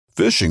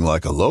Fishing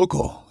like a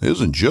local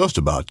isn't just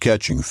about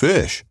catching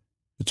fish.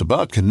 It's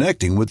about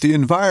connecting with the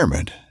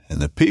environment and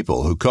the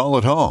people who call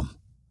it home.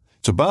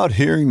 It's about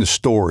hearing the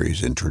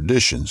stories and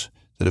traditions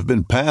that have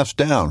been passed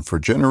down for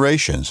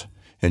generations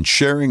and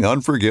sharing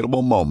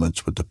unforgettable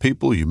moments with the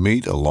people you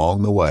meet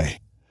along the way.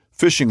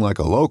 Fishing like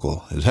a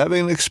local is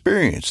having an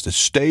experience that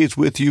stays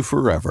with you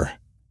forever.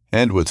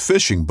 And with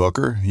Fishing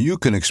Booker, you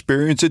can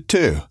experience it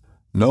too,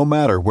 no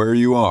matter where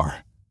you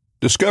are.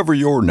 Discover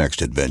your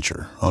next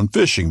adventure on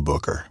Fishing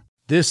Booker.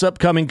 This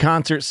upcoming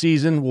concert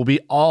season will be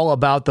all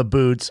about the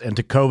boots, and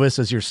Tecovas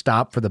is your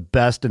stop for the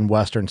best in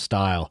Western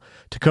style.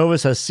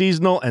 Tecovas has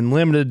seasonal and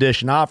limited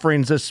edition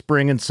offerings this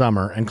spring and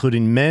summer,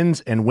 including men's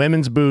and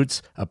women's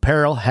boots,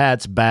 apparel,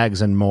 hats,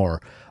 bags, and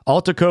more.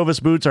 All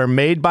Tecovas boots are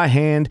made by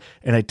hand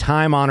in a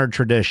time-honored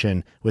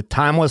tradition with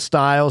timeless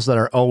styles that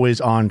are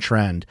always on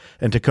trend.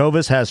 And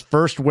Tecovas has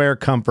first wear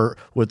comfort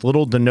with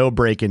little to no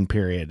break-in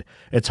period.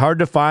 It's hard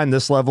to find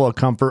this level of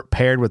comfort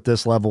paired with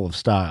this level of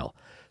style.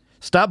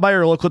 Stop by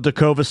your local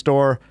Tecovas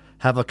store,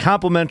 have a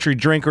complimentary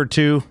drink or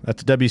two,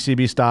 that's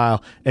WCB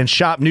style, and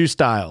shop new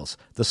styles.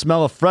 The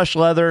smell of fresh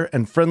leather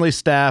and friendly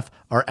staff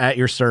are at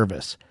your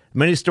service.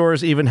 Many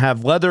stores even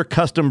have leather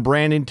custom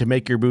branding to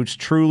make your boots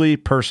truly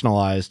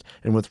personalized.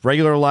 And with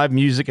regular live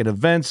music and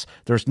events,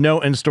 there's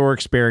no in-store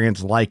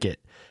experience like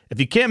it.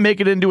 If you can't make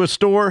it into a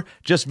store,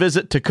 just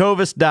visit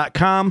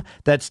tecovas.com.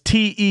 That's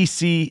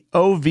TECOVAS.com.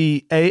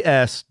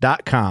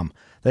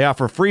 They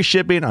offer free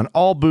shipping on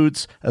all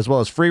boots, as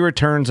well as free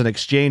returns and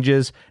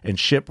exchanges, and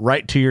ship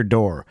right to your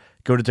door.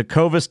 Go to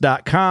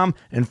tecovas.com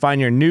and find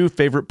your new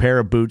favorite pair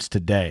of boots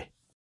today.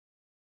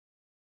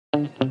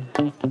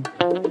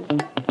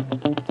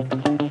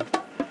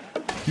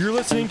 You're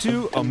listening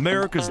to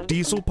America's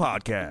Diesel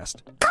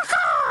Podcast.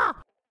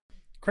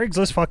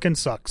 Craigslist fucking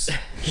sucks.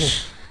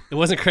 It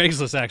wasn't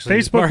Craigslist, actually.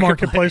 Facebook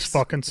Marketplace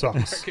fucking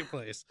sucks.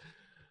 Marketplace.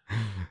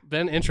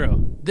 Ben,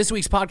 intro. This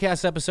week's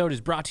podcast episode is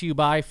brought to you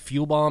by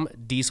Fuel Bomb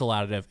Diesel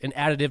Additive, an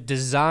additive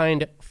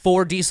designed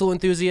for diesel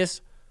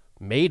enthusiasts,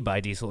 made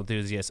by diesel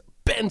enthusiasts.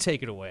 Ben,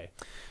 take it away.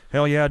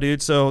 Hell yeah,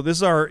 dude. So this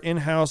is our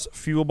in-house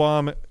Fuel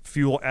Bomb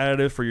fuel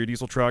additive for your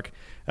diesel truck.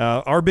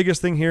 Our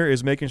biggest thing here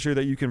is making sure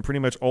that you can pretty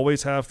much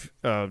always have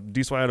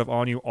diesel additive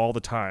on you all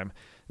the time.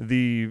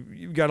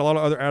 You've got a lot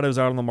of other additives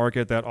out on the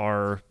market that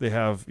they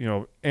have,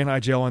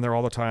 anti-gel in there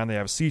all the time. They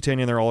have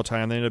cetane in there all the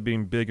time. They end up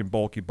being big and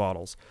bulky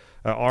bottles.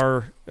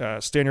 Our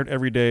standard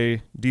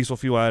everyday diesel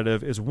fuel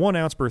additive is 1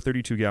 ounce per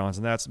 32 gallons,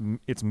 and that's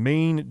its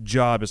main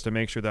job is to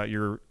make sure that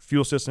your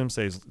fuel system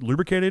stays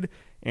lubricated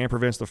and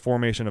prevents the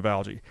formation of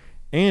algae.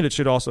 And it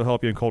should also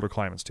help you in colder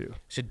climates too.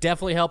 Should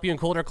definitely help you in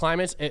colder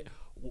climates.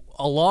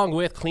 Along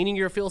with cleaning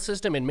your fuel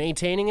system and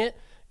maintaining it,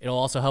 it'll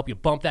also help you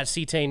bump that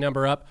cetane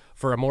number up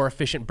for a more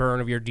efficient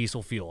burn of your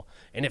diesel fuel.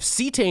 And if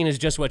cetane is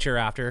just what you're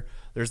after,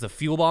 there's the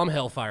Fuel Bomb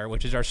Hellfire,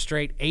 which is our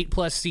straight 8+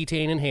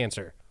 cetane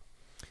enhancer.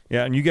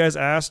 Yeah, and you guys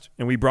asked,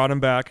 and we brought them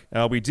back.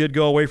 We did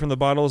go away from the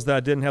bottles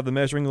that didn't have the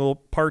measuring little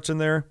parts in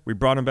there. We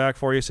brought them back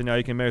for you, so now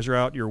you can measure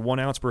out your 1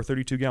 ounce per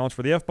 32 gallons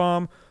for the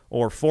F-Bomb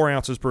or 4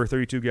 ounces per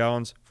 32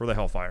 gallons for the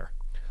Hellfire.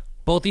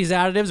 Both these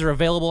additives are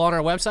available on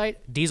our website,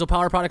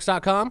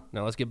 dieselpowerproducts.com.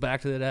 Now let's get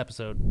back to that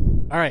episode.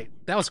 All right,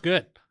 that was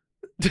good.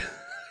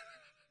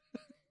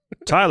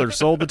 Tyler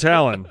sold the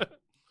Talon.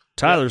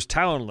 Tyler's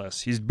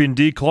Talonless. He's been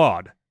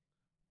declawed.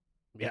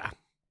 Yeah.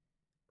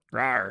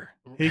 Rawr.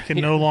 He can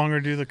no longer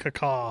do the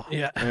caca.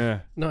 Yeah.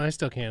 No, I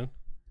still can.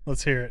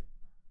 Let's hear it.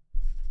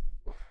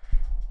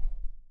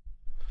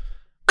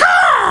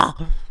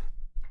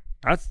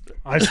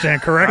 I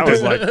stand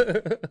corrected.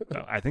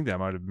 I think that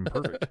might have been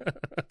perfect.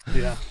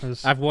 Yeah.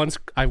 I've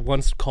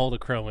once called a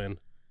crow in.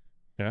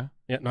 Yeah?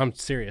 Yeah, no, I'm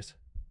serious.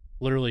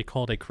 Literally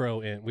called a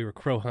crow in. We were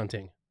crow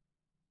hunting.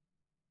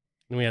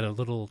 And we had a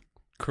little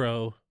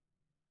crow.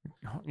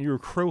 You were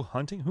crow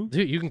hunting? Who?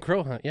 Dude, you can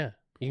crow hunt, yeah.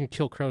 You can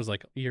kill crows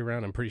like year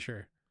round, I'm pretty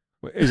sure.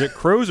 Is it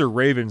crows or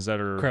ravens that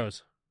are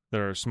crows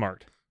that are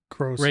smart?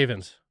 Crows.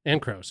 Ravens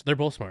and crows. They're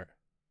both smart.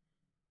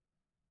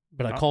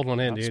 But I called one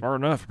in, dude.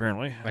 Smart enough,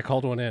 apparently. I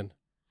called one in.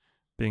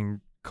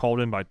 Being called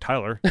in by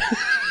Tyler.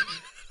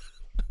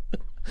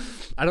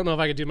 I don't know if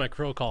I could do my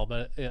crow call,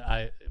 but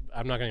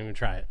I'm not going to even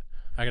try it.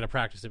 I got to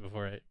practice it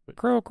before I...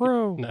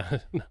 Crow. No.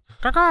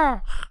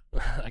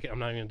 I'm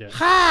not even going to do it.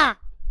 Ha!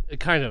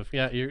 Kind of,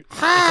 yeah.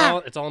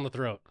 It's all in the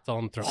throat. It's all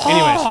in the throat.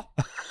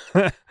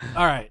 Anyways.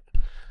 All right.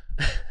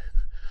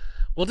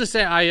 We'll just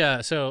say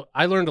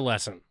I learned a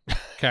lesson,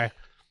 okay?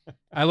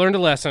 I learned a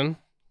lesson,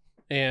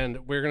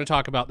 and we're going to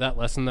talk about that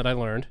lesson that I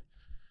learned.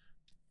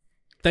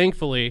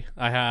 Thankfully,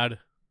 I had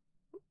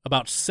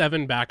about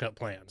 7 backup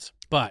plans,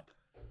 but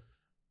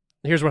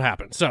here's what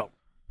happened. So,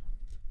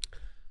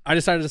 I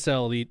decided to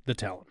sell the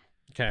Talon,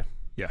 okay?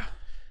 Yeah.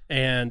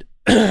 And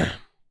I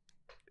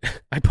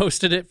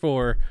posted it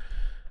for...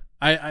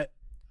 I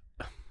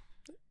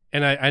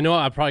know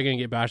I'm probably going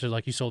to get bashed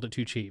like you sold it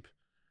too cheap.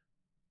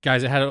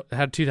 Guys, it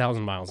had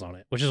 2,000 miles on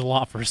it, which is a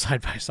lot for a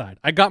side-by-side.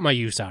 I got my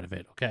use out of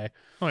it, okay?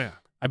 Oh, yeah.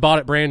 I bought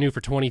it brand new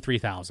for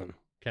 $23,000,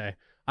 okay?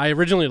 I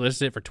originally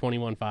listed it for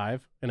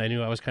 $21,500, and I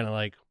knew I was kind of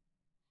like,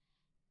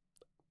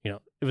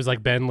 it was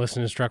like Ben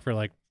listing his truck for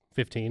like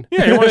 15.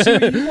 Yeah, you want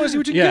to see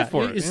what you can get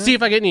for it. See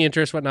if I get any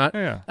interest, whatnot.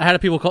 Yeah. I had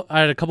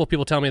a couple of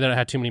people tell me that I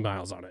had too many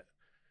miles on it.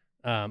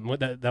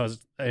 That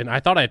was, and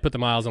I thought I had put the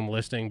miles on the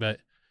listing, but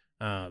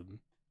the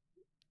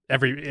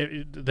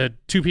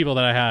two people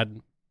that I had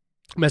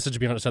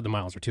messaged me on it said the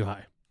miles were too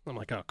high. I'm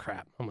like, oh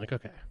crap. I'm like,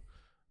 okay,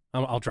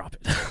 I'll drop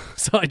it.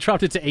 So I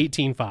dropped it to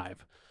 18.5.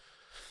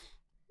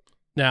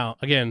 Now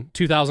again,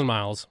 2,000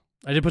 miles.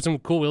 I did put some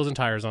cool wheels and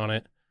tires on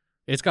it.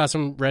 It's got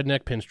some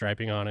redneck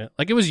pinstriping on it.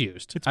 Like, it was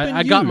used.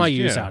 I got my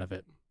use out of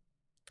it.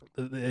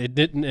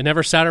 It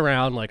never sat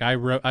around. Like, I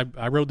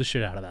rode the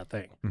shit out of that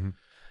thing. Mm-hmm.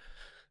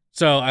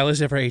 So I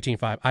listed it for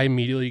 18.5. I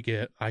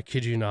immediately I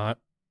kid you not,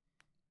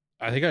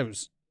 I think I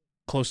was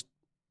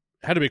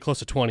had to be close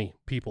to 20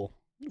 people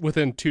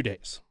within 2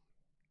 days.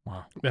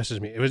 Wow.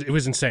 Messaged me. It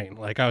was insane.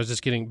 Like, I was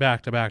just getting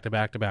back to back to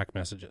back to back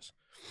messages.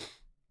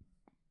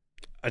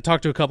 I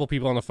talked to a couple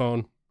people on the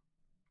phone,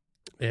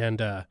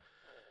 and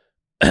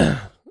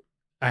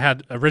I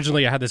had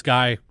this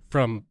guy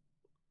from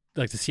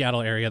like the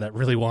Seattle area that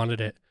really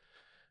wanted it,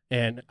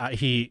 and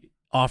he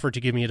offered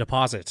to give me a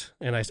deposit,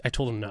 and I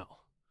told him no.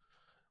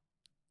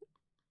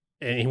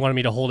 And he wanted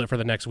me to hold it for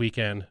the next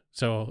weekend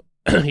so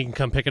he can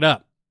come pick it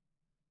up.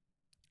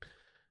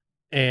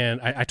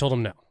 And I told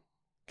him no.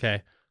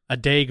 Okay. A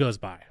day goes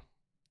by.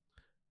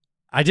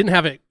 I didn't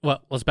have it.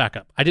 Well, let's back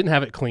up. I didn't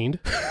have it cleaned.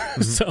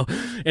 So,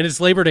 and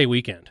it's Labor Day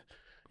weekend,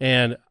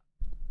 and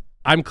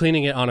I'm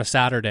cleaning it on a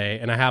Saturday,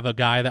 and I have a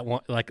guy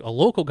a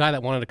local guy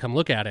that wanted to come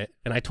look at it.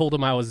 And I told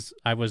him I was,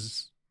 I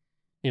was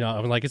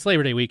like, it's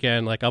Labor Day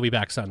weekend. Like, I'll be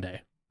back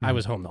Sunday. I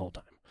was home the whole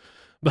time,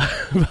 but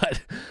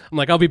I'm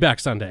like, I'll be back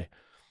Sunday.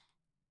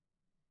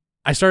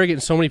 I started getting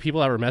so many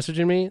people that were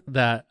messaging me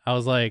that I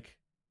was like,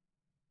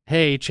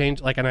 hey,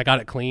 and I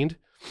got it cleaned.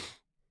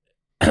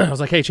 I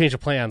was like, hey, change the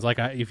plans. Like,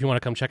 if you want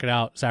to come check it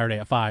out Saturday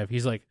at 5.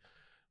 He's like,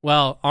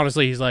 well,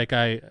 honestly, he's like,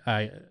 I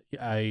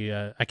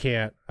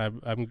can't.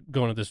 I'm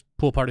going to this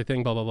pool party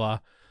thing, blah, blah, blah.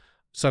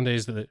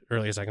 Sunday's the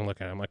earliest I can look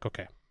at it. I'm like,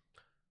 okay.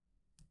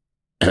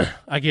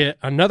 I get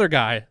another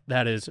guy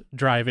that is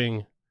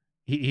driving.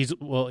 He's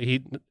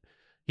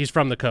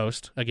from the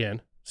coast,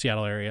 again,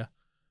 Seattle area,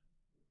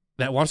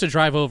 that wants to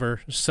drive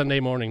over Sunday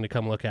morning to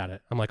come look at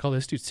it. I'm like, oh,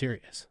 this dude's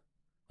serious.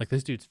 Like,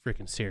 this dude's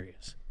freaking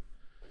serious.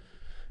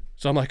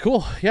 So I'm like,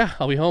 cool. Yeah,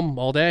 I'll be home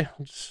all day.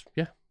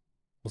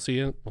 We'll see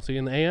you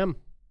in the AM.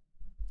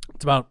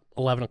 It's about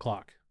 11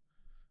 o'clock.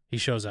 He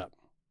shows up.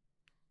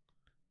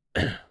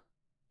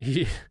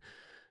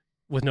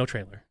 With no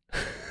trailer.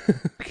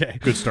 Okay.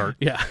 Good start.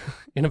 Yeah,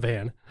 in a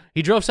van.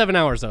 He drove 7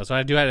 hours, though, so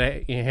I do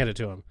have to hand it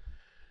to him.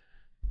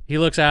 He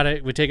looks at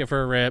it. We take it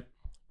for a rip.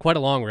 Quite a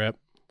long rip.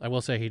 I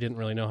will say he didn't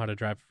really know how to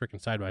drive a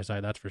freaking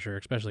side-by-side, that's for sure,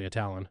 especially a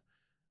Talon.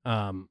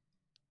 God, what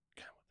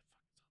the fuck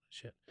is all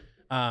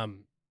this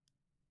shit?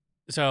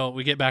 So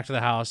we get back to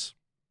the house.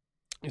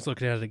 He's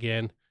looking at it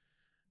again,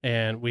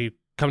 and we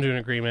come to an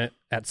agreement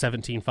at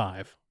 17.5,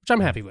 which I'm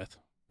happy with.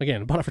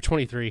 Again, I bought it for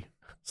 23.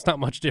 It's not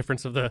much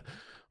difference of the,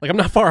 like, I'm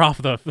not far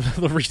off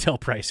the retail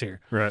price here.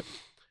 Right.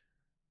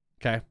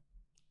 Okay.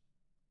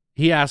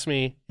 He asked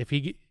me if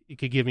he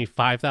could give me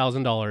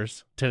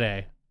 $5,000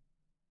 today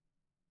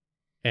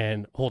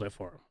and hold it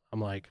for him.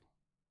 I'm like,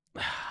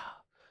 I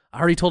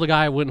already told a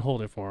guy I wouldn't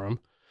hold it for him,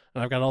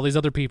 and I've got all these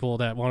other people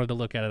that wanted to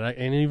look at it,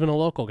 and even a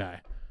local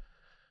guy.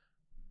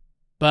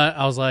 But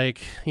I was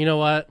like, you know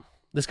what?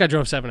 This guy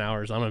drove 7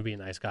 hours. I'm going to be a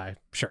nice guy.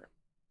 Sure.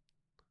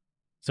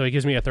 So he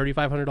gives me a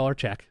 $3,500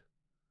 check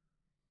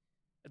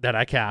that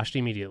I cashed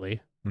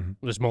immediately,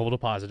 was mobile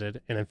deposited,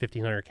 and then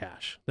 $1,500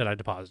 cash that I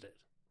deposited.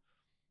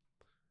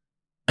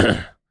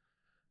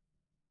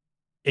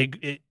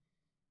 It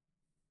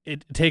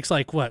takes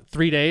like,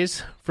 3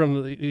 days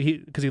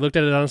because he looked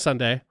at it on a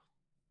Sunday.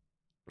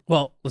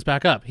 Well, let's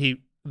back up.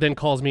 He then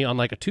calls me on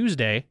like a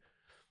Tuesday,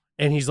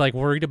 and he's like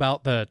worried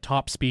about the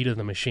top speed of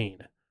the machine.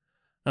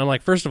 And I'm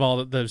like, first of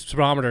all, the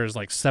speedometer is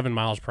like 7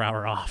 miles per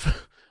hour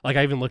off. Like,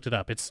 I even looked it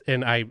up.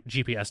 And I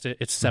GPS'd it.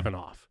 It's 7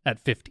 off at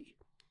 50.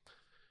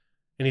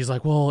 And he's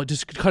like, well, it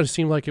just kind of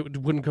seemed like it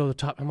wouldn't go to the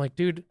top. I'm like,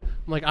 dude,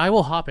 I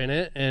will hop in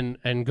it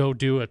and go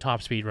do a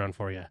top speed run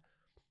for you.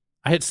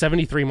 I hit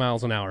 73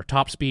 miles an hour.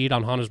 Top speed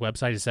on Honda's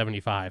website is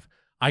 75.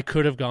 I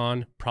could have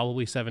gone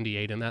probably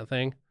 78 in that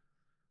thing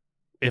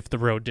if the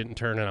road didn't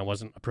turn and I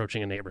wasn't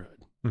approaching a neighborhood.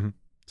 Mm-hmm.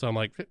 So I'm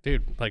like,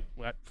 dude, like,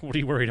 what are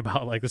you worried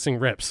about? Like, this thing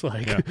rips.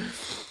 Like, yeah.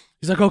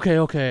 He's like,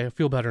 okay, I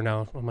feel better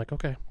now. I'm like,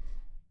 okay.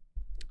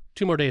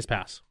 2 more days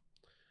pass.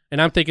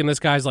 And I'm thinking this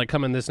guy's like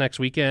coming this next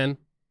weekend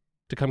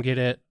to come get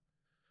it,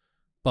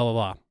 blah,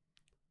 blah,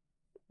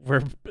 blah.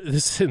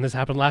 This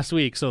happened last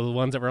week, so the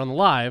ones that were on the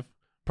live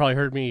probably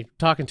heard me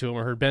talking to him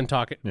or heard Ben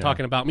talking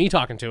about me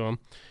talking to him.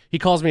 He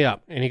calls me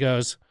up, and he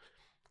goes,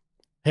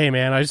 hey,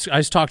 man, I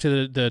just talked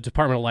to the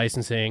Department of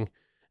Licensing,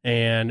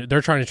 and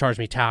they're trying to charge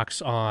me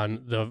tax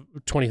on the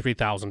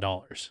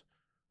 $23,000.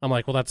 I'm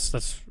like, well,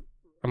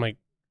 I'm like,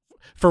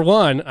 for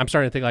one, I'm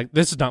starting to think, like,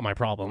 this is not my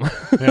problem.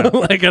 Yeah.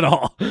 Like, at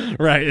all.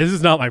 Right? This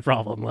is not my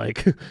problem.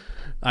 Like,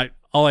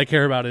 all I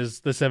care about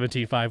is the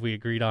 17.5 we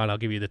agreed on. I'll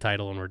give you the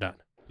title and we're done.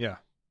 Yeah.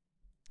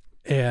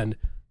 And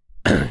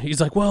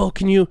he's like, well,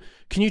 can you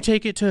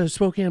take it to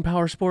Spokane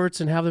Power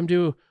Sports and have them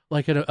do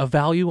like a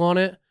value on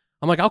it?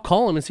 I'm like, I'll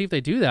call them and see if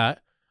they do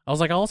that. I was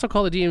like, I'll also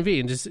call the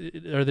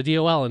DMV or the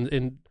DOL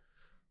and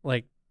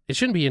like, it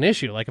shouldn't be an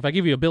issue. Like if I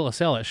give you a bill of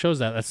sale, it shows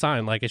that's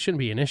signed. Like it shouldn't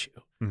be an issue.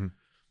 Mm-hmm.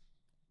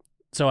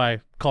 So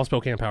I call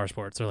Spokane Power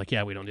Sports. They're like,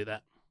 yeah, we don't do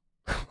that.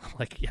 I'm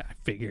like, yeah, I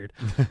figured.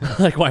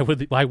 Like,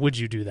 why would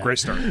you do that? Great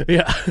start.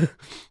 Yeah.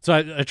 So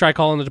I try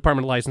calling the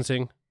Department of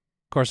Licensing.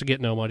 Of course, I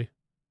get nobody.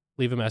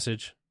 Leave a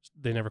message.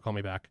 They never call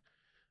me back.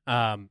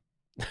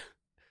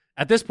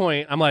 At this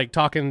point, I'm like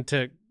talking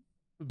to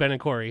Ben and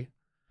Corey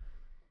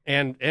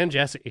and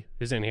Jesse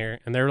who's in here,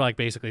 and they're like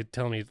basically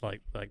telling me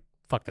like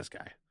fuck this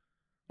guy.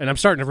 And I'm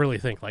starting to really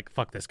think like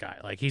fuck this guy.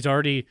 Like he's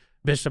already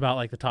bitched about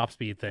like the top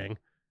speed thing,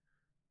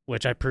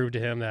 which I proved to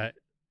him that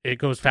it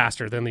goes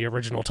faster than the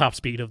original top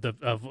speed of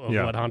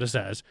what Honda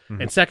says.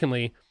 Mm-hmm. And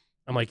secondly,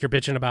 I'm like, you're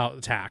bitching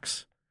about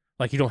tax.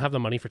 Like you don't have the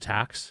money for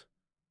tax.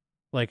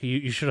 Like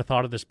you should have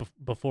thought of this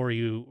before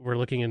you were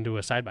looking into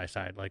a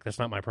side-by-side. Like that's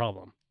not my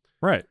problem.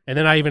 Right. And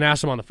then I even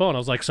asked him on the phone. I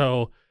was like,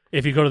 so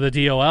if you go to the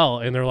DOL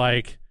and they're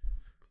like,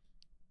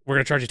 we're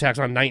going to charge you tax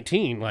on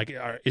 19, like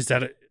is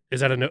that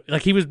a no?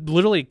 Like he was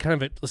literally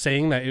kind of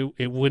saying that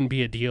it wouldn't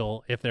be a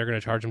deal if they're going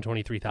to charge him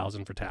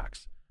 $23,000 for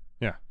tax.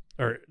 Yeah.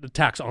 Or the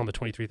tax on the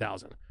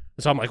 $23,000.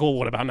 So I'm like, well,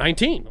 what about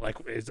 19? Like,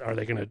 are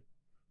you going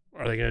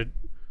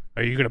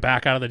to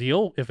back out of the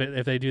deal if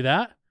they do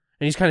that?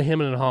 And he's kind of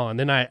hemming and hawing.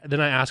 Then I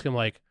ask him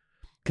like,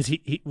 because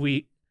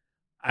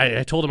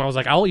I told him I was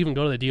like, I'll even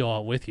go to the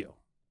DOL with you,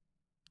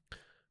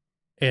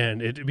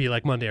 and it'd be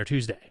like Monday or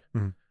Tuesday.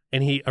 Mm-hmm.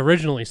 And he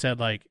originally said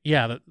like,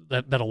 yeah,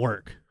 that'll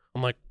work.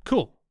 I'm like,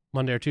 cool,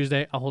 Monday or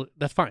Tuesday, I'll hold it.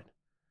 That's fine.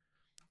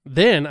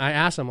 Then I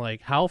asked him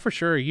like, how for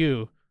sure are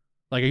you?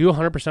 Like, are you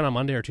 100% on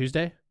Monday or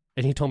Tuesday?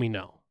 And he told me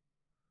no.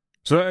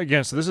 So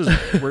again, this is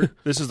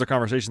this is the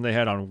conversation they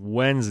had on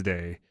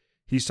Wednesday.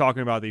 He's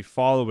talking about the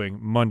following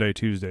Monday,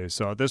 Tuesday.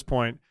 So at this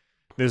point,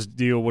 this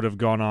deal would have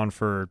gone on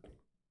for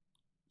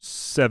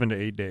 7 to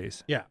 8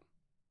 days. Yeah.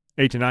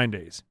 8 to 9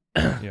 days.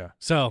 Yeah.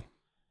 So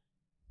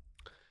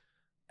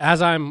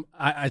as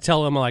I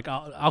tell him like,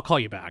 I'll call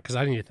you back because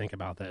I need to think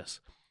about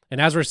this.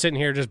 And as we're sitting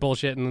here just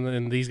bullshitting,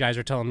 and these guys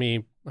are telling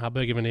me how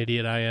big of an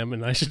idiot I am,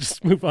 and I should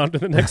just move on to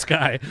the next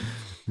guy.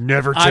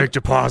 Never take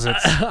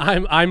deposits.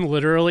 I'm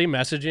literally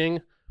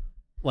messaging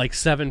like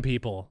 7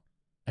 people.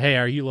 Hey,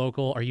 are you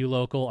local? Are you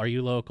local? Are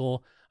you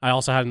local? I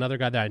also had another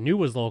guy that I knew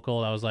was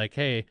local. I was like,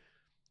 hey,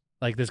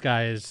 like this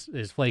guy is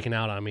flaking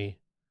out on me.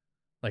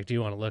 Like, do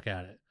you want to look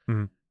at it?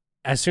 Mm-hmm.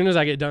 As soon as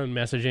I get done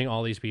messaging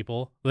all these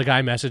people, the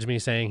guy messaged me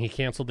saying he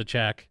canceled the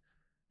check,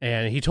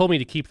 and he told me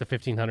to keep the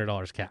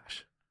 $1,500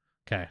 cash.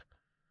 Okay.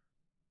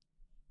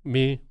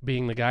 Me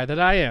being the guy that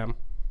I am,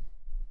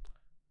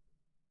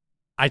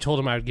 I told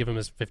him I would give him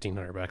his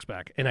 $1,500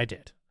 back, and I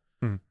did.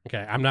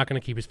 Okay, I'm not going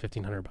to keep his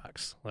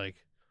 $1,500. Like,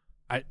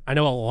 I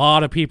know a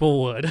lot of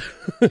people would.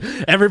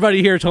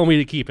 Everybody here told me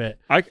to keep it.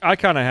 I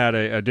kind of had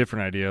a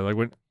different idea.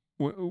 Like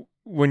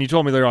when you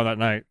told me later on that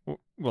night,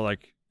 well,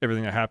 like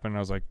everything that happened, I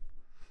was like,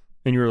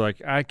 and you were like,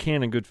 I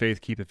can in good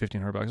faith keep the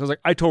 $1,500. I was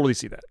like, I totally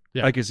see that.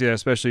 Yeah. I can see that,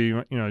 especially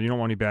you don't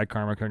want any bad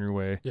karma coming your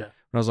way. Yeah. And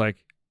I was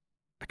like,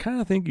 I kind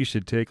of think you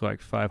should take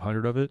like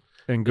 500 of it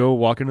and go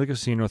walk into the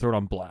casino, throw it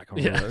on black.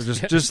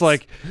 Just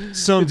like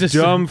some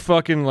dumb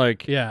fucking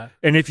like. Yeah.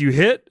 And if you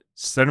hit,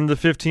 send them the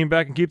 15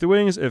 back and keep the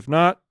wings. If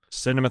not,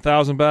 send them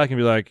 1,000 back and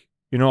be like,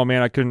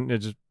 man, I couldn't. It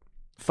just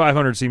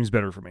 500 seems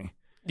better for me.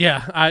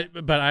 Yeah,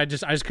 I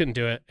just couldn't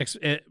do it.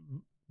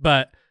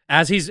 But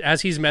as he's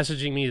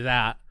messaging me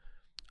that,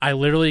 I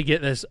literally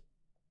get this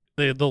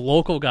the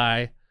local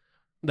guy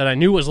that I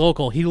knew was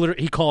local.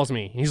 He calls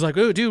me. He's like,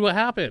 "Oh, dude, what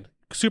happened?"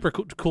 Super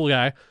cool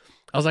guy.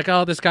 I was like,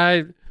 "Oh, this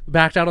guy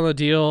backed out on the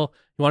deal.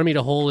 He wanted me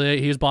to hold it.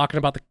 He was balking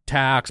about the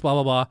tax, blah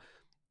blah blah."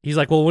 He's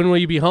like, "Well, when will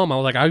you be home?" I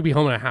was like, "I'll be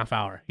home in a half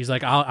hour." He's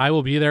like, I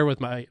will be there with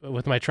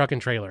my truck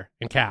and trailer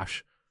and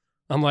cash."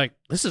 I'm like,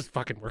 "This is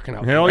fucking working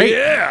out Hell great."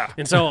 Yeah.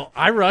 And so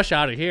I rush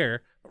out of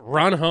here,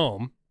 run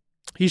home.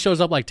 He shows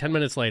up like 10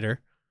 minutes later,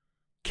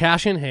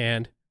 cash in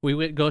hand.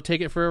 We go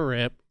take it for a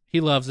rip. He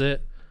loves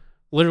it.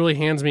 Literally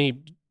hands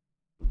me,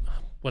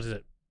 what is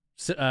it?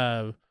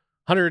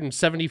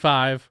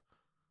 $175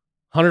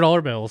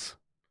 $100 bills.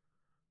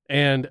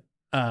 And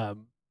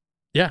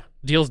yeah,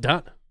 deal's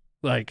done.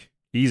 Like,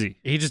 easy.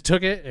 He just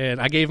took it,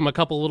 and I gave him a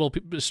couple little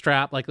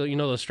strap, like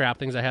those strap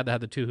things I had that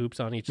had the 2 hoops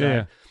on each side.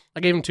 Yeah. I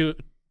gave him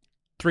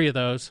 3 of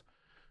those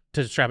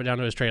to strap it down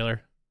to his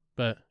trailer.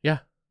 But yeah,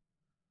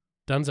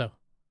 donezo,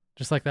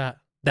 just like that.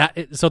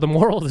 So the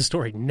moral of the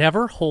story: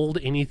 never hold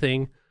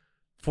anything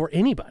for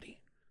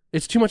anybody.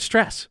 It's too much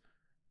stress,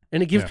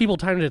 and it gives people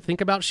time to think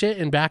about shit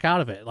and back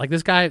out of it. Like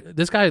this guy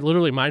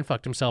literally mind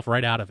fucked himself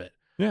right out of it.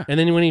 Yeah. And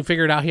then when he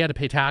figured out he had to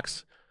pay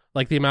tax,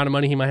 like the amount of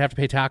money he might have to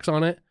pay tax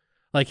on it,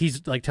 like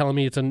he's like telling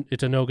me it's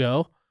a no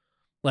go.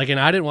 Like, and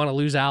I didn't want to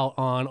lose out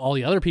on all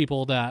the other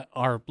people that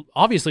are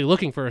obviously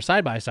looking for a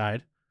side by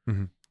side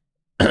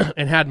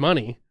and had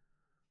money.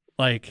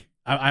 Like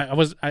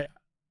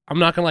I'm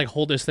not gonna like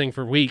hold this thing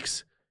for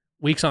weeks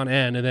on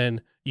end, and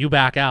then you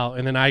back out,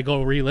 and then I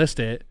go relist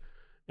it,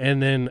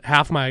 and then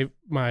half my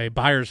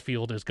buyer's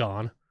field is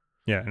gone.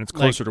 Yeah, and it's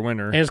closer to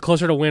winter. And it's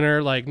closer to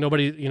winter. Like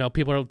nobody,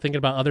 people are thinking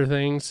about other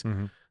things.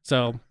 Mm-hmm.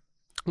 So,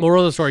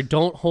 moral of the story: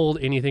 don't hold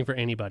anything for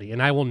anybody,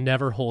 and I will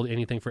never hold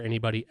anything for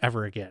anybody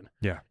ever again.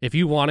 Yeah. If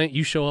you want it,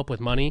 you show up with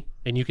money,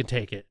 and you can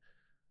take it.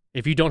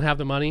 If you don't have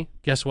the money,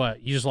 guess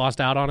what? You just lost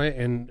out on it,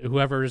 and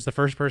whoever is the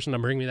first person to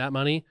bring me that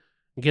money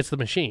gets the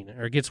machine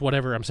or gets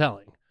whatever I'm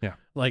selling. Yeah.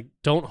 Like,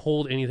 don't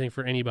hold anything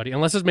for anybody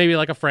unless it's maybe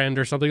like a friend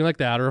or something like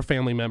that or a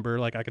family member.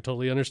 Like, I could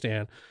totally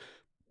understand.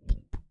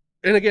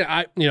 And again,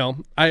 I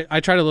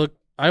always try to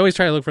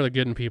look for the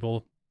good in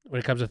people when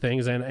it comes to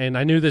things. And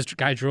I knew this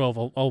guy drove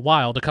a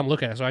while to come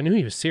look at it, so I knew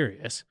he was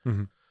serious.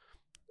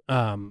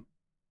 Mm-hmm.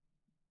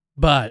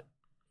 But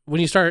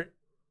when you start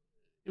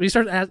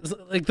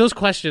like those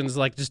questions,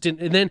 like just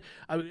didn't. And then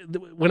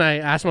when I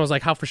asked him, I was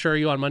like, "How for sure are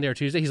you on Monday or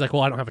Tuesday?" He's like,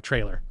 "Well, I don't have a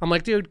trailer." I'm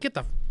like, "Dude, get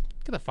the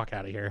fuck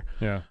out of here."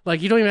 Yeah.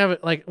 Like, you don't even have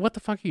it. Like, what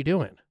the fuck are you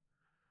doing?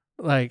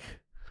 Like,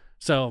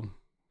 so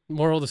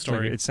moral of the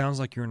story. It sounds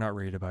like you're not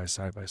ready to buy a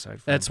side by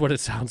side. That's what it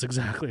sounds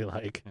exactly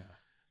like.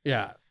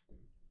 Yeah.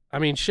 I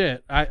mean,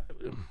 shit.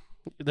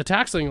 The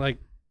tax thing, like,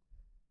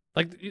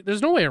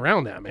 there's no way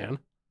around that, man.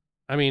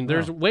 I mean,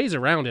 there's ways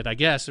around it, I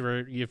guess. Or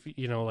if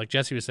like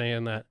Jesse was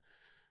saying that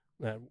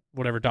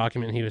whatever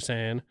document he was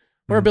saying,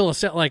 or a bill of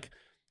sale. Like,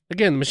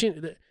 again, the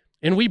machine,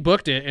 and we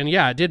booked it, and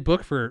yeah, it did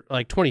book for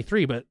like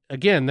 23. But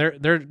again,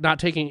 they're not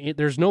taking.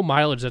 There's no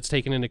mileage that's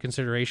taken into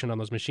consideration on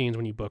those machines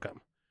when you book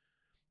them.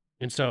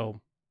 And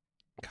so,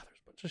 God, there's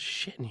a bunch of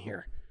shit in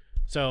here.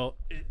 So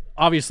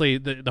obviously,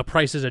 the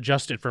price is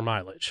adjusted for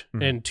mileage,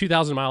 and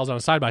 2,000 miles on a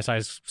side by side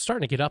is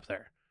starting to get up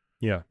there.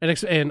 Yeah,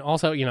 and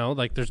also,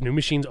 like, there's new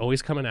machines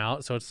always coming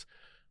out, so it's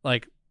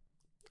like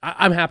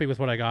I'm happy with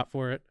what I got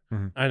for it.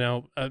 Mm-hmm. I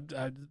know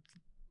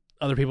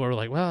other people are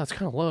like, well, that's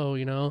kind of low,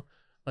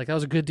 like that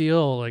was a good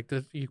deal. Like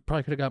you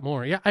probably could have got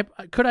more. Yeah,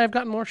 could I have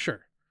gotten more? Sure.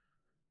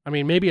 I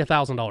mean, maybe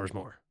 $1,000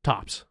 more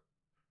tops.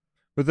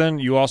 But then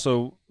you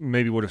also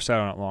maybe would have sat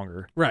on it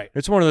longer. Right.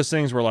 It's one of those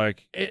things where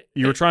like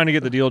you were trying to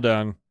get the deal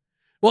done.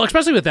 Well,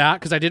 especially with that,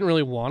 because I didn't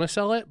really want to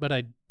sell it, but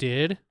I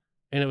did,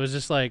 and it was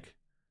just like,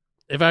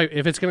 if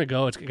it's gonna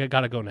go, it's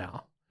got to go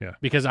now. Yeah.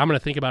 Because I'm gonna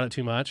think about it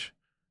too much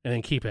and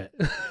then keep it.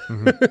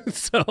 Mm-hmm.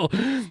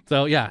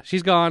 So yeah,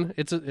 she's gone.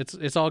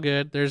 It's all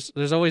good. There's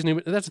always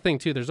new. That's the thing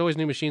too. There's always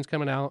new machines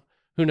coming out.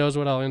 Who knows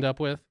what I'll end up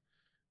with?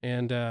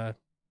 And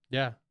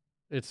yeah,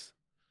 like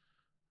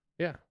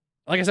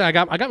I said, I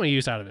got my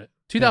use out of it.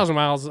 2,000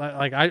 miles.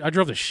 I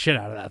drove the shit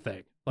out of that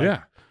thing. Like,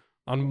 yeah.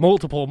 On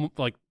multiple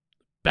like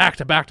back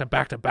to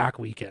back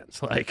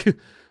weekends. Like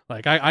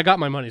I got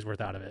my money's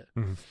worth out of it.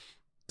 Mm-hmm.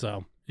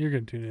 So you're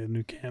gonna do a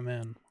new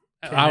Can-Am.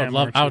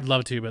 I would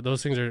love to, but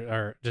those things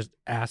are just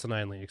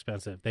asininely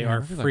expensive. They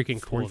are freaking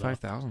like cool.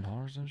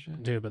 $45,000 and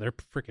shit, dude. But they're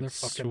freaking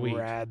fucking sweet.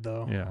 rad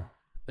though. Yeah,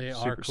 they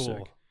super are cool.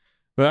 Sick.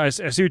 But I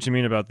see what you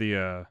mean about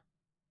the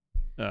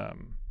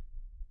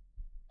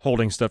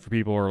holding stuff for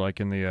people, or like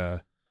in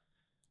the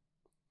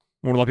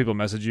when a lot of people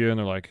message you and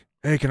they're like,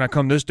 "Hey, can I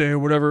come this day or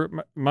whatever?"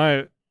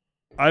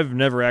 I've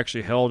never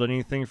actually held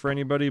anything for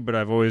anybody, but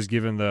I've always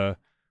given the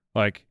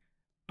like,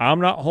 I'm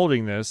not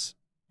holding this.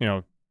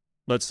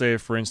 Let's say,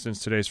 for instance,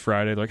 today's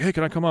Friday. Like, hey,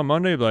 can I come on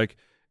Monday? Like,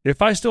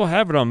 if I still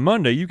have it on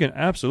Monday, you can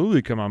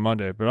absolutely come on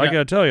Monday. But I got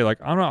to tell you, like,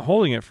 I'm not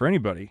holding it for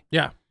anybody.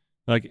 Yeah.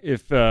 Like,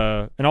 if,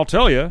 and I'll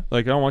tell you,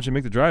 like, I don't want you to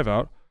make the drive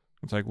out.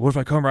 It's like, what if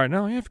I come right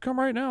now? Yeah, if you come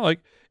right now. Like,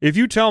 if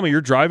you tell me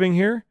you're driving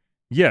here,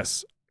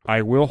 yes,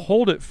 I will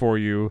hold it for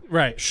you.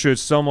 Right. Should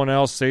someone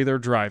else say they're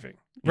driving.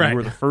 Right. You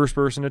were the first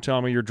person to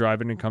tell me you're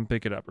driving and come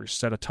pick it up, or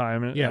set a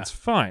time, and that's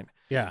fine.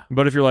 Yeah.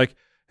 But if you're like,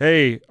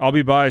 hey, I'll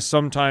be by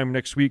sometime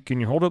next week, can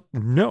you hold it?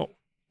 No.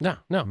 No.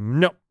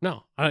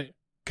 No. I'll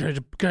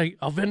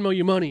Venmo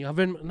you money. No.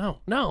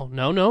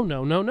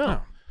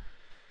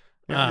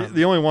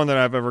 The only one that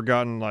I've ever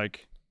gotten,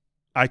 like,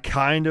 I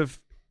kind of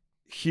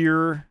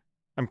hear,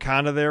 I'm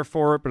kind of there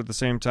for it, but at the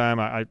same time,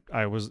 I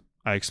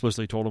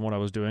explicitly told him what I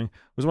was doing,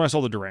 was when I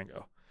sold the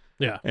Durango.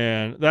 Yeah.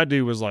 And that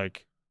dude was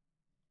like,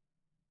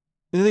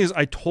 the thing is,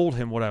 I told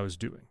him what I was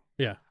doing.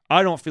 Yeah.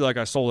 I don't feel like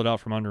I sold it out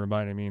from under him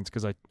by any means,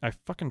 because I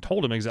fucking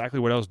told him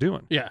exactly what I was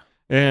doing. Yeah.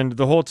 And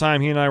the whole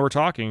time he and I were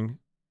talking,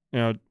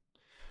 for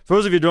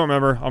those of you who don't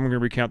remember, I'm going to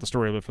recount the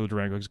story a bit for the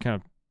Durango, because it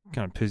kind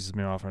of pisses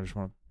me off, and I just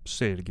want to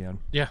say it again.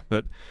 Yeah.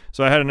 But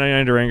so I had a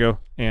 99 Durango,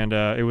 and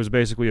it was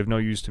basically of no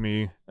use to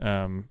me.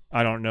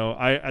 I don't know.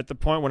 At the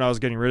point when I was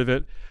getting rid of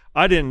it,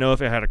 I didn't know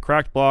if it had a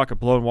cracked block, a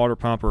blown water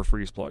pump, or a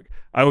freeze plug.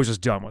 I was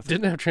just done with it.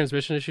 Didn't it have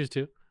transmission issues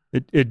too?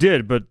 It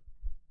did, but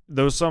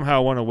those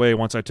somehow went away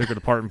once I took it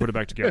apart and put it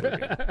back together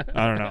again.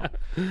 I don't know.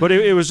 But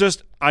it was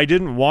just, I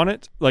didn't want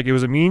it. Like, it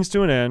was a means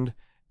to an end,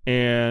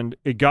 and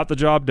it got the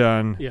job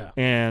done. Yeah.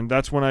 And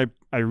that's when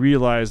I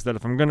realized that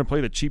if I'm going to play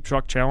the cheap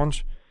truck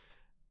challenge,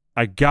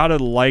 I got to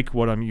like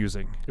what I'm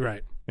using.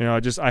 Right.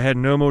 I had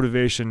no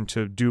motivation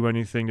to do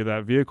anything to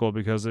that vehicle,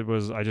 because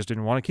I just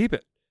didn't want to keep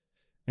it.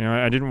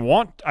 I didn't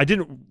want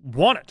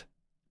it.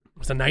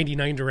 It's a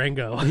 99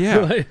 Durango.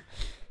 Yeah.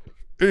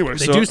 Anyway,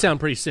 they do sound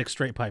pretty sick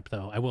straight pipe,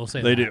 though. I will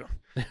say they that. do.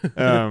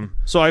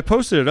 So I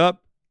posted it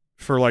up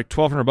for like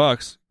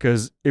 $1,200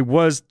 because it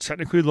was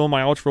technically low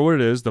mileage for what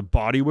it is. The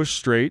body was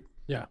straight.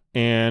 Yeah.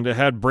 And it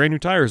had brand new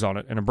tires on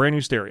it and a brand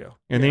new stereo.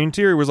 And the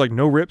interior was like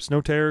no rips,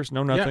 no tears,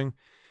 no nothing.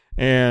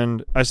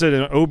 And I said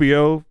in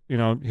OBO,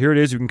 here it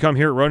is. You can come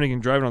here running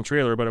and drive it on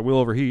trailer, but it will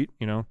overheat,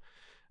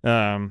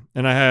 And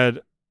I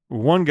had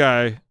one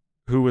guy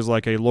who was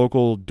like a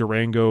local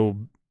Durango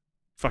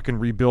fucking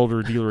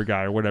rebuilder dealer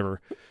guy or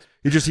whatever.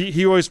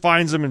 He always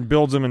finds them and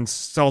builds them and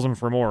sells them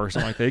for more or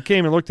something like that. He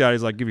came and looked at it.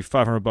 He's like, give you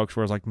 $500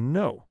 for it. I was like,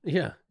 no.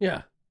 Yeah.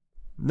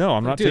 No,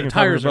 I'm not taking $500.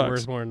 Tires are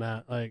worth more than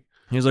that. Like,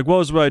 he's like, well,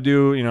 this is what I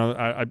do.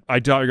 I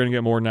doubt you're going to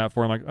get more than that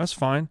for. I'm like, that's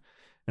fine.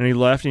 And he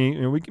left,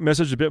 and we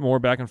messaged a bit more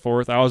back and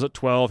forth. I was at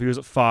 12, he was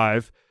at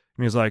 5,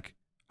 and he was like,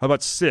 how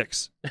about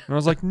 6? And I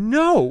was like,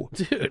 no,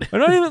 dude. I'm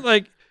not even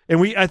like.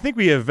 And I think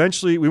we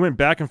went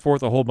back and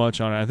forth a whole bunch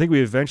on it. I think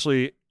we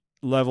eventually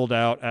leveled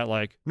out at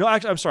like, no,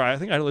 actually, I'm sorry. I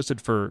think I listed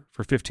for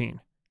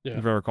 15. Yeah.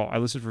 If I recall, I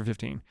listed for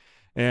 15,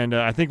 and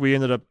I think we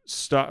ended up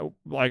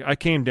I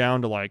came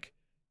down to like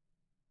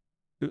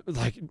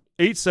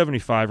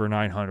 875 or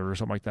 900 or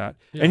something like that.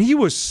 Yeah. And he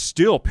was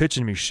still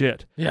pitching me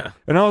shit. Yeah.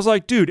 And I was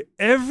like, dude,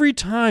 every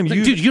time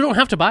you don't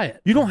have to buy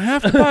it. You don't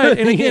have to buy it.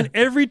 And again,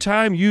 every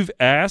time you've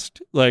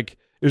asked, like,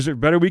 is there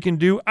better we can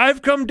do?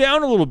 I've come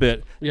down a little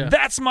bit. Yeah.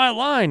 That's my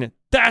line.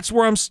 That's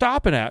where I'm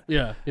stopping at.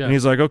 Yeah. And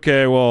he's like,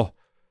 okay, well,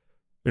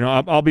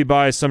 I'll be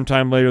by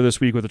sometime later this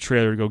week with a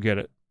trailer to go get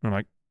it. And I'm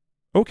like,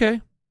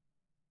 okay.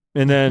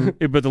 And then,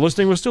 but the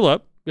listing was still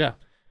up. Yeah.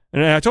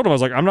 And I told him, I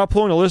was like, I'm not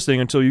pulling a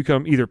listing until you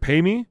come either pay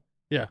me,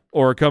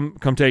 or come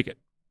take it.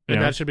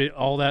 And that should be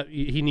all that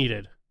he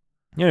needed.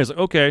 Yeah, he's like,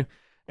 okay.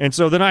 And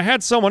so then I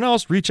had someone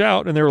else reach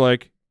out, and they were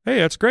like, hey,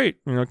 that's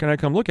great. Can I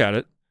come look at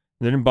it?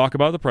 And they didn't balk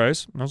about the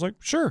price. And I was like,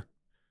 sure.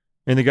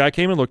 And the guy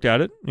came and looked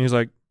at it, and he's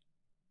like,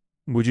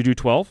 would you do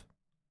 12?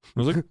 I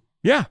was like,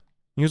 yeah.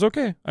 He was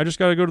okay. I just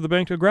got to go to the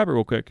bank to grab it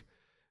real quick.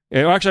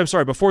 And actually, I'm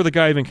sorry. Before the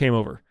guy even came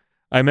over,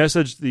 I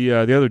messaged the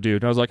other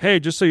dude, and I was like, hey,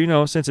 just so you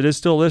know, since it is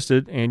still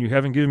listed and you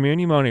haven't given me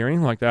any money or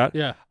anything like that,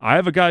 I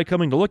have a guy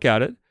coming to look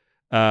at it.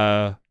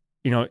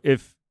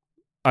 If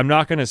I'm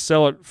not going to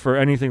sell it for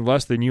anything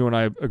less than you and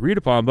I agreed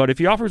upon, but if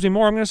he offers me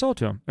more, I'm going to sell it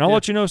to him. And I'll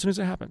let you know as soon as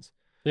it happens.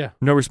 Yeah.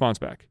 No response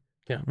back.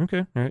 Yeah.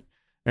 Okay. All right.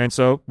 And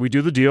so we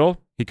do the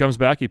deal. He comes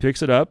back. He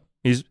picks it up.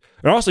 He's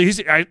up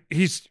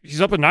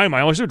at 9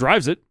 Mile. He still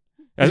drives it.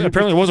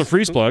 Apparently it was a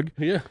freeze plug.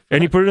 Yeah.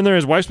 And he put it in there.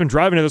 His wife's been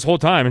driving it this whole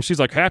time, and she's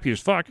like happy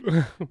as fuck.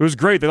 It was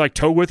great. They like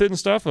tow with it and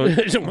stuff. Wow.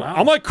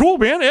 I'm like, cool,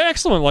 man.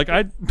 Excellent. Like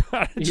I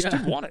just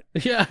didn't want it.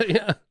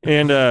 Yeah.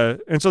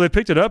 And so they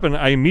picked it up, and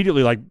I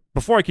immediately, like,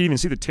 before I could even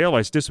see the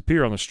taillights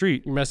disappear on the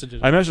street, I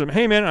messaged him,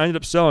 hey man, I ended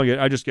up selling it.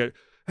 I just get,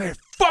 hey,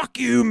 fuck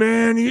you,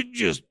 man.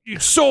 You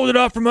sold it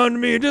up from under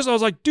me. And I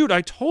was like, dude,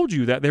 I told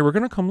you that they were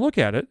gonna come look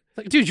at it.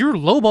 Like, dude, you were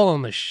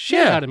lowballing the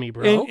shit out of me,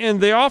 bro. And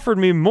they offered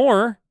me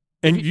more.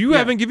 And you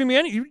haven't given me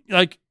any, you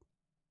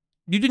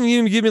didn't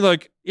even give me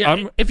like,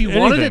 if you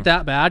wanted it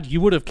that bad,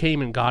 you would have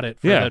came and got it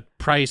for the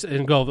price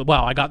and go,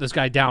 wow, I got this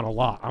guy down a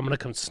lot. I'm going to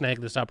come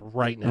snag this up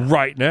right now.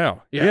 Right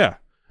now. Yeah.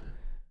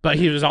 But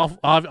he was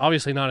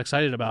obviously not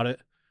excited about it.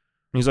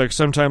 He's like,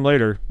 sometime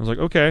later. I was like,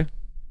 okay.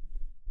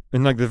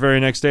 And like the very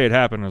next day it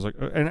happened. I was like,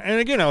 and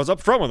again, I was up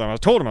front with him. I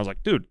told him, I was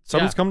like, dude,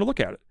 someone's come to look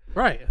at it.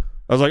 Right.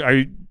 I was like, are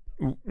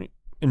you,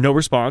 no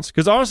response.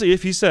 Because honestly,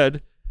 if he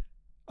said,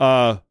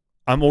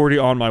 I'm already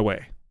on my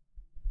way.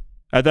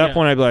 At that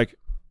point, I'd be like,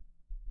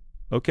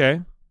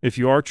 okay, if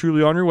you are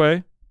truly on your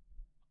way,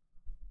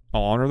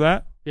 I'll honor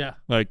that. Yeah.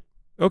 Like,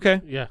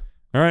 okay. Yeah.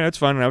 All right, that's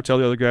fine. And I would tell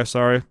the other guy,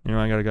 sorry,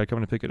 I got a guy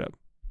coming to pick it up.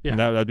 Yeah. And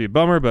that'd be a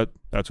bummer, but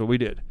that's what we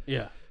did.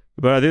 Yeah.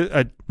 But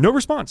I no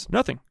response,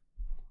 nothing.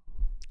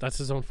 That's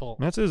his own fault.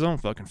 That's his own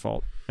fucking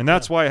fault. And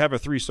that's why I have a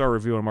 3-star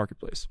review on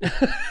Marketplace.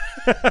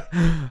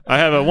 I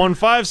have a 1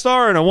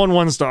 5-star and a 1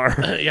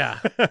 1-star. Yeah.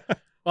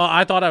 Well,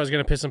 I thought I was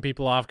going to piss some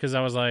people off because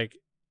I was like,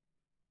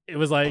 it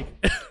was like,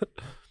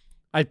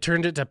 I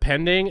turned it to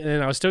pending and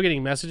then I was still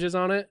getting messages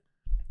on it.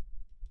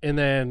 And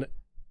then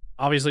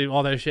obviously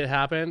all that shit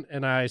happened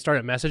and I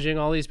started messaging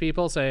all these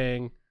people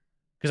saying,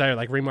 because I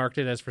like remarked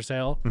it as for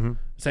sale,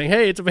 saying,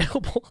 hey, it's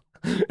available.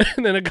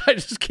 And then a guy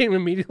just came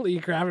immediately,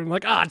 grabbed it. I'm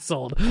like, it's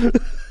sold. I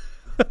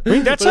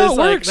mean, that's how it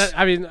works.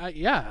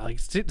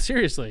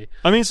 Seriously.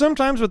 I mean,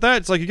 sometimes with that,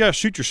 it's like you got to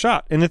shoot your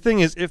shot. And the thing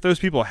is, if those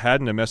people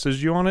hadn't have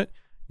messaged you on it,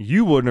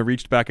 you wouldn't have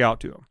reached back out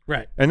to them.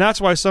 Right. And that's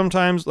why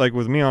sometimes, like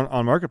with me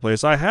on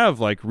Marketplace, I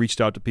have like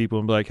reached out to people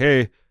and be like,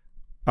 hey,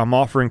 I'm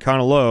offering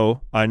kind of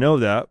low. I know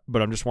that,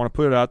 but I just want to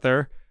put it out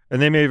there.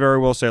 And they may very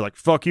well say like,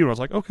 fuck you. And I was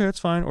like, okay, that's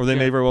fine. Or they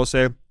may very well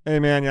say, hey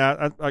man,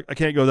 I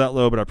can't go that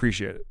low, but I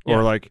appreciate it. Yeah.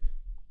 Or like,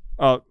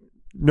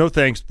 no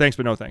thanks, but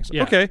no thanks.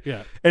 Yeah. Okay.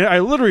 Yeah. And I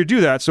literally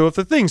do that. So if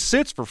the thing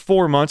sits for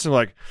 4 months and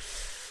like,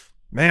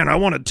 man, I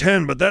wanted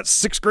 10, but that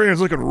 $6,000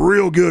 is looking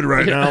real good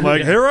right now. I'm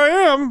like, here I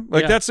am.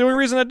 Like, that's the only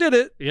reason I did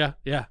it. Yeah.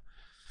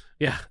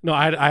 No,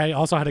 I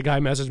also had a guy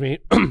message me,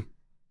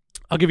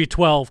 I'll give you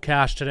 12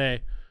 cash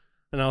today.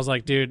 And I was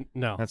like, dude,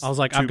 no. I was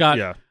like, I've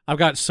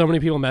got so many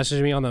people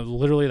messaging me on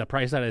literally the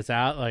price that it's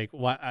at. Like,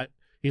 what?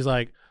 He's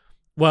like,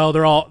 Well,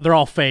 they're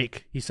all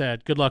fake. He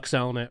said, "Good luck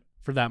selling it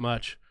for that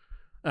much."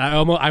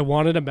 I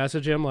wanted to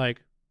message him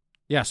like,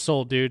 "Yeah,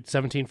 sold, dude.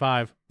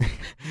 17.5." You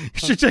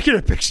should take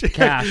a picture.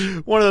 Cash.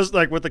 One of those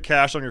like with the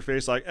cash on your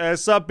face, like,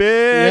 "It's a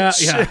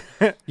bitch."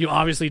 Yeah. You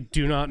obviously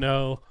do not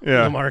know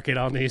Yeah. the market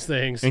on these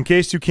things. In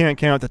case you can't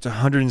count, that's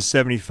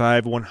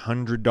 175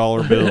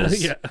 $100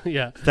 bills.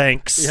 Yeah.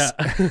 Thanks. Yeah.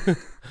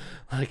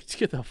 Like,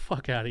 get the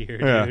fuck out of here,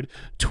 Yeah. dude.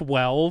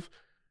 12.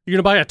 You're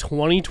gonna buy a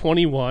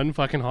 2021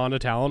 fucking Honda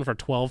Talon for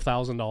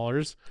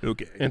 $12,000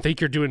 Okay. and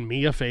think you're doing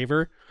me a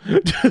favor?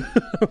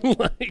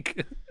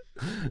 Like,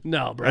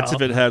 no, bro. That's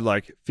if it had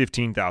like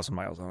 15,000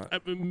 miles on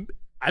it.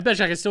 I bet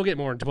you I could still get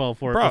more than 12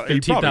 for it. Bro, Or you probably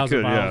 15,000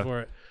 could, miles yeah.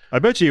 for it. I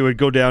bet you it would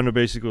go down to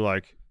basically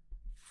like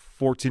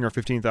 $14,000 or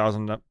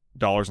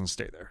 $15,000 and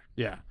stay there.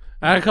 Yeah.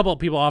 I had a couple of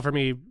people offer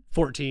me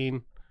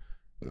 14,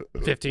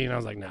 15. I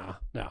was like, no.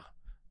 I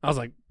was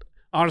like,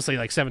 honestly,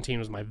 like 17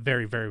 was my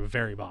very, very,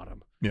 very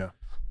bottom. Yeah.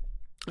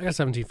 I got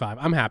 17.5.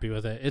 I'm happy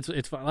with it.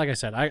 It's fun. Like I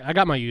said, I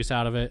got my use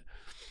out of it.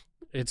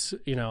 It's,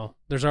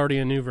 there's already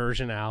a new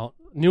version out.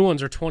 New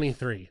ones are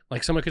 23.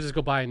 Like someone could just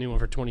go buy a new one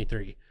for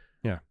 23.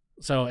 Yeah.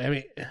 So I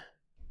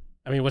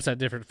mean, what's that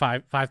different?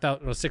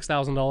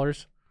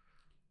 $6,000.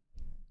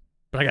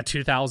 But I got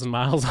 2,000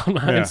 miles on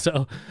mine, Yeah.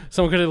 so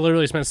someone could have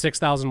literally spent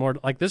 6,000 more.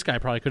 Like this guy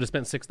probably could have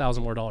spent $6,000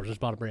 more and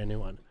just bought a brand new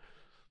one.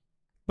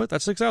 But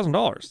that's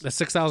 $6,000. That's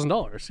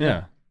 $6,000.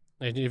 Yeah.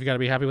 And you've got to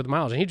be happy with the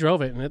mileage. And he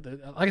drove it,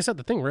 and like I said,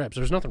 the thing rips.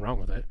 There's nothing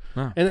wrong with it.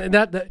 No. And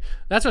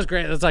that's what's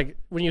great. It's like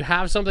when you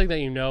have something that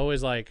you know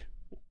is like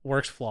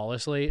works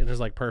flawlessly and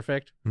is like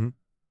perfect. Mm-hmm.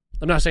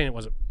 I'm not saying it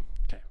wasn't.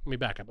 Okay, let me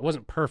back up. It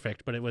wasn't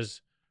perfect, but it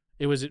was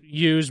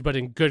used, but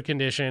in good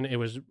condition. It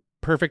was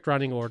perfect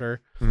running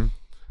order. Mm-hmm.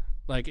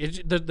 Like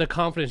the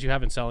confidence you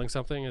have in selling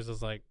something is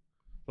just like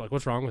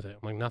what's wrong with it?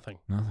 I'm like nothing.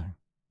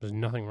 There's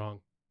nothing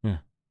wrong. Yeah.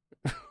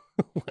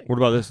 Like, What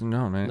about this?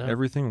 No, man. No.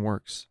 Everything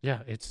works.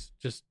 yeah, it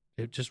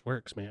just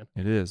works, man.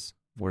 It is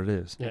what it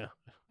is. Yeah.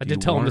 I You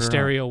did tell him want the it or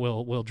stereo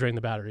will drain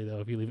the battery though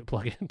if you leave it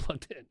plugged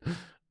in.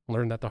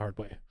 Learned that the hard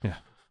way. Yeah.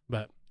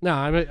 But no,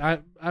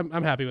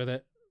 I'm happy with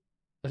it.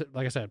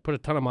 Like I said, put a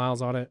ton of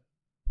miles on it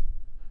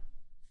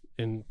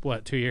in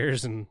 2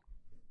 years and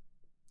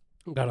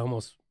got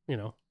almost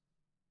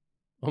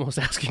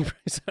asking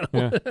price.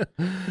 Yeah.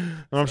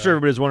 I'm sure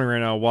everybody's wondering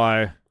right now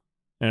why.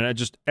 And I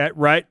just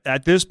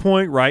at this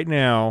point right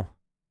now,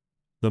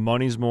 the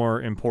money's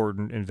more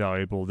important and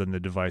valuable than the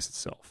device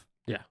itself.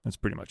 Yeah. That's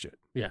pretty much it.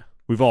 Yeah.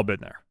 We've all been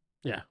there.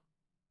 Yeah.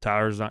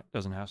 Tyler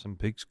doesn't have some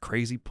big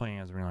crazy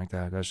plans or anything like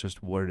that. That's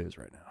just what it is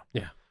right now.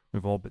 Yeah.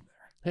 We've all been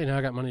there. Hey, now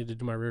I got money to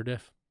do my rear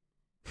diff.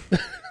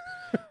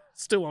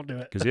 Still won't do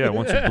it. Because, yeah,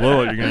 once you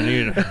blow it, you're going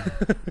to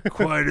need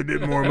quite a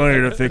bit more money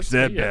to fix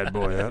that bad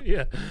boy up.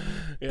 Yeah.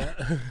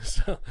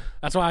 So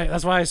that's why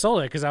I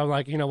sold it, because I was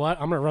like, you know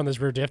what? I'm going to run this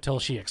rear diff till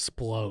she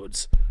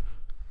explodes.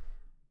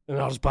 And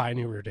I'll just buy a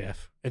new rear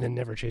diff and then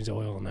never change the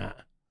oil on that.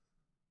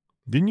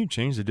 Didn't you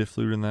change the diff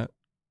fluid in the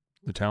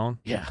Talon?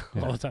 Yeah,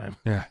 all the time.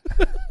 Yeah.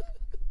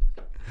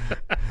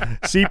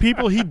 See,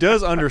 people, he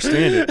does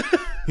understand it.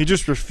 He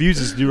just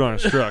refuses to do it on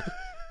his truck.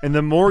 And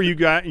the more you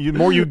goad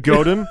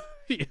him,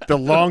 Yeah. the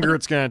longer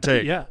it's going to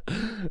take. Yeah.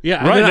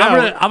 Right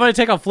now, I'm gonna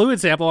take a fluid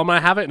sample. I'm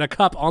gonna have it in a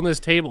cup on this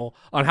table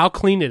on how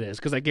clean it is,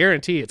 because I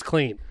guarantee it's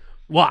clean.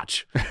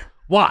 Watch.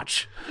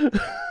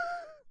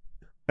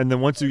 And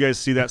then once you guys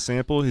see that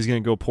sample, he's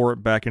going to go pour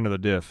it back into the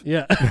diff.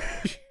 Yeah.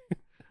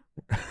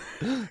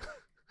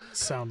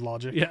 Sound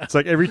logic. Yeah. It's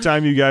like every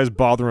time you guys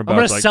bother him about I'm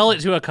gonna like, sell it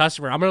to a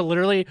customer. I'm gonna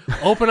literally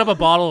open up a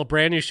bottle of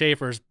brand new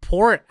Schaefer's,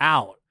 pour it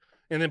out,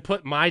 and then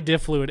put my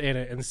diff fluid in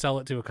it and sell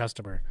it to a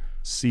customer.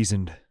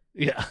 seasoned,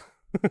 Yeah.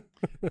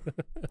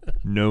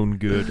 known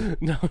good.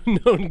 No,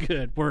 known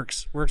good.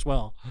 Works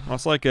well. Well,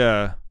 it's like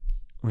what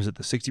is it,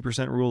 the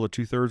 60% rule, the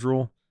 2/3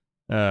 rule?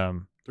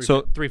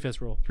 So 3/5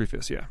 rule.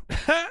 3/5,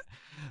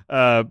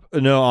 yeah.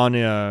 No, on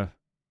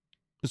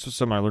this was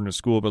something I learned in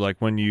school, but like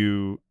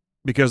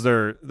because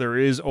there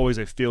is always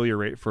a failure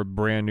rate for a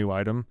brand new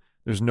item.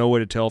 There's no way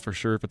to tell for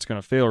sure if it's going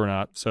to fail or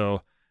not.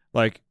 So,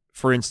 like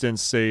for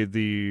instance, say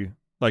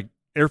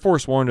Air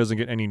Force One doesn't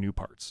get any new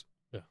parts.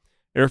 Yeah.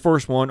 Air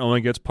Force One only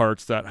gets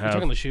parts that You have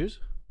talking the shoes?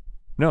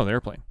 no, the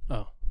airplane.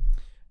 Oh.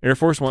 Air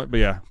Force One,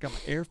 but yeah, got my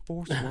Air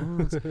Force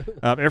Ones.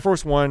 Air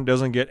Force One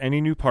doesn't get any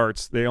new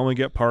parts. They only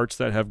get parts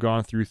that have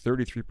gone through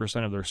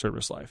 33% of their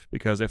service life.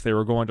 Because if they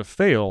were going to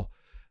fail,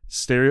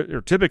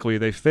 typically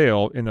they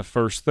fail in the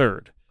first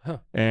third,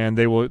 and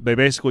they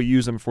basically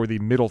use them for the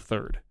middle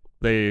third.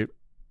 They're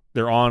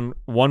on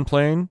one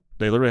plane.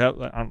 They literally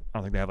have. I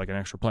don't think they have like an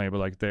extra plane, but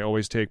like they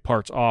always take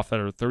parts off that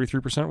are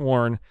 33%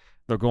 worn.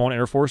 They'll go on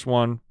Air Force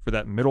One for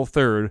that middle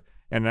third,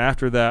 and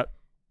after that.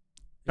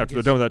 After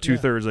they're done with that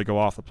 2/3, they go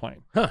off the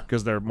plane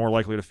because they're more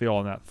likely to fail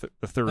on that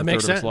the third of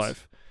its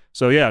life.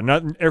 So yeah,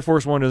 Air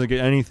Force One doesn't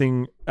get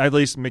anything, at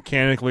least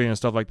mechanically and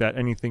stuff like that,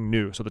 anything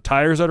new. So the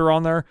tires that are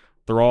on there,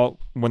 they're all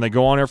when they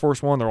go on Air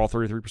Force One, they're all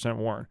 33%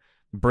 worn.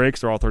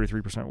 Brakes, they're all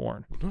 33%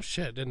 worn. Oh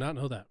shit! Did not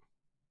know that.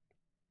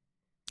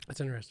 That's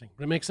interesting.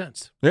 But it makes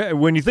sense. Yeah,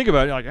 when you think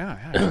about it, you're like,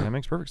 yeah, that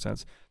makes perfect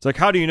sense. It's like,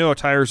 how do you know a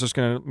tire is just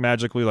going to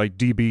magically like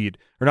debead,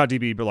 or not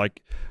debead, but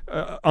like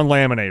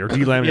unlaminate or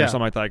delaminate or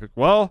something like that? Like,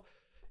 well,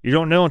 you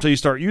don't know until you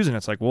start using it.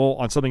 It's like, well,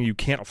 on something you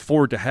can't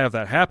afford to have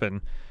that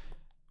happen,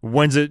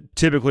 when's it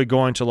typically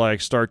going to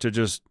like start to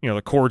just,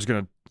 the cord's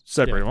going to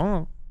separate? Yeah.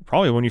 Well,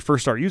 probably when you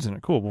first start using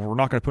it. Cool. Well, we're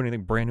not going to put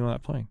anything brand new on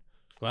that plane.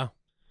 Wow.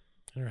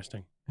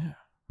 Interesting. Yeah.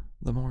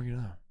 The more you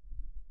know.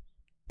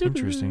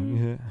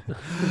 Interesting.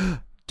 Yeah.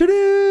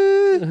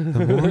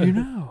 The more you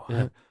know.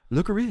 Yeah.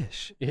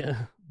 Look-a-rish.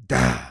 Yeah.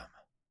 Damn.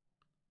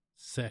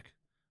 Sick.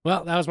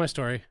 Well, that was my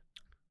story.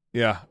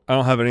 Yeah. I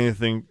don't have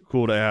anything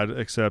cool to add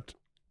except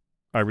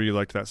I really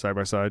liked that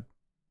side-by-side.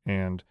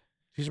 And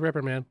She's a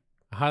ripper, man.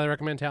 I highly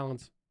recommend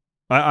Talons.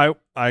 I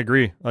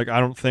agree. Like, I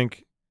don't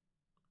think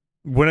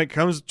when it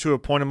comes to a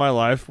point in my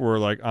life where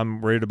like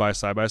I'm ready to buy a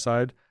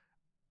side-by-side,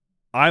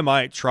 I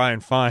might try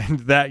and find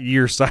that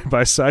year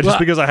side-by-side just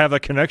because I have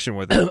that connection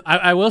with it.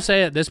 I will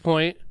say at this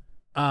point,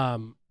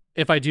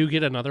 if I do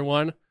get another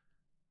one,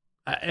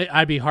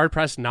 I'd be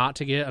hard-pressed not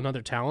to get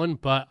another Talon,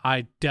 but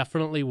I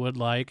definitely would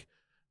like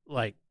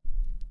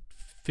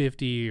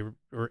 50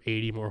 or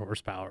 80 more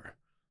horsepower.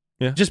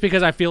 Yeah. Just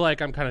because I feel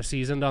like I'm kind of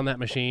seasoned on that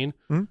machine.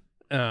 Mm-hmm.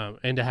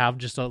 And to have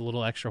just a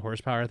little extra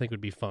horsepower, I think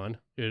would be fun.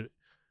 You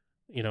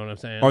know what I'm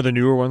saying? Are the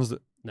newer ones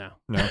that... No.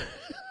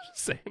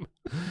 Same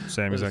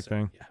Same. exact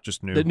thing. Yeah.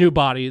 Just new. The new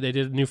body, they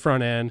did a new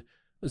front end,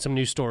 some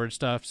new storage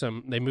stuff.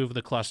 They moved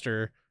the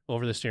cluster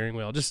over the steering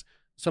wheel. Just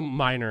some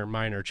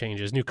minor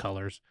changes, new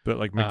colors. But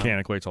like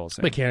mechanically, it's all the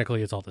same.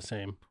 Mechanically, it's all the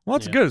same. Well,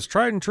 that's good. It's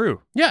tried and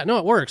true. Yeah, no,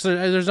 it works.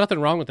 There's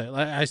nothing wrong with it.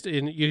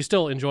 And you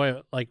still enjoy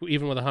it, like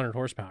even with 100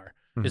 horsepower.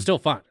 Mm-hmm. It's still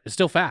fun. It's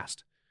still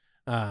fast.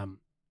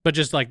 But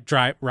just like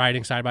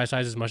riding side by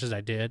sides as much as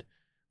I did,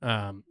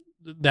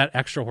 that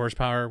extra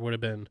horsepower would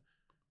have been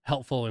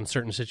helpful in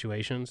certain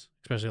situations,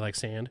 especially like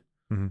sand.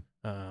 Mm-hmm.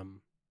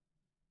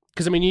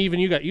 Because I mean,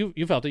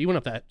 you felt it. You went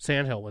up that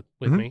sand hill with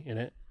Mm-hmm. me in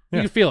it. Yeah.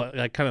 You could feel it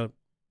like kind of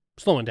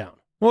slowing down.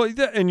 Well,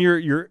 and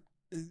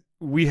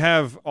we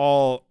have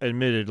all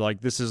admitted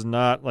like this is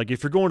not like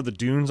if you're going to the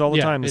dunes all the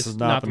time, this is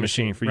not the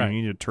machine for you. Right.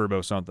 You need to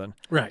turbo something.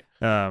 Right.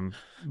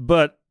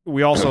 But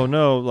we also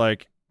know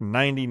like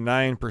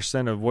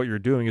 99% of what you're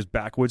doing is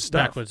backwoods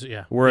stuff. Backwards,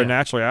 yeah. Where yeah. a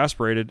naturally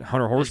aspirated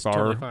 100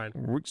 horsepower, it's totally fine.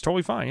 It's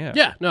totally fine. Yeah.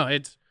 Yeah. No,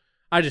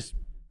 I just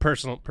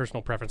personal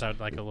preference. I would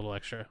like a little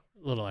extra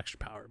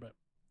power, but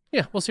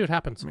yeah, we'll see what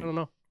happens. I don't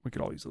know. We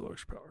could all use a little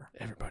extra power.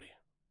 Everybody,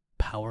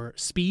 power,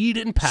 speed,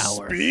 and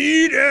power.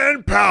 Speed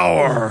and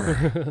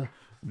power.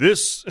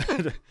 This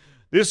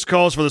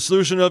calls for the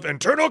solution of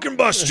internal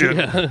combustion.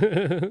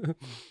 Yeah.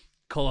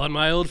 Call on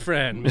my old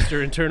friend,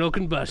 Mr. Internal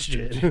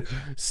Combustion.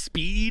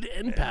 Speed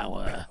and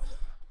power.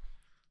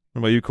 What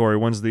about you, Corey?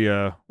 When's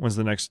the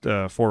next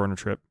Forerunner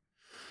trip?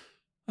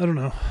 I don't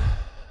know.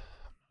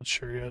 Not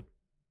sure yet.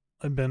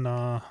 I've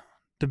been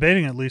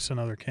debating at least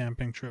another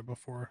camping trip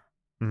before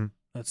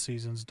that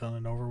season's done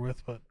and over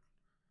with, but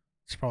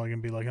it's probably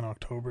going to be like an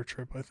October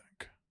trip, I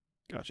think.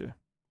 Gotcha.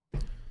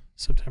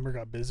 September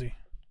got busy.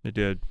 It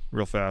did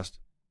real fast.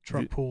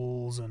 Truck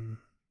pulls and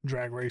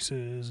drag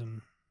races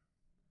and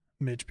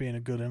Mitch being a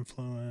good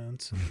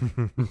influence.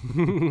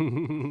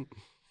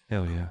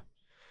 Hell yeah.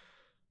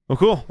 Well,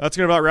 cool. That's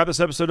going to about wrap this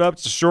episode up.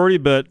 It's a shorty,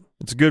 but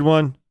it's a good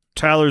one.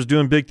 Tyler's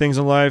doing big things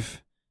in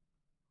life.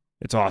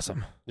 It's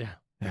awesome. Yeah.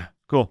 Yeah.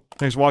 Cool.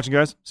 Thanks for watching,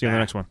 guys. See you on the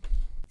next one.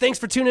 Thanks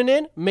for tuning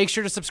in. Make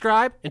sure to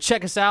subscribe and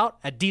check us out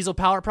at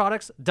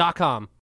dieselpowerproducts.com.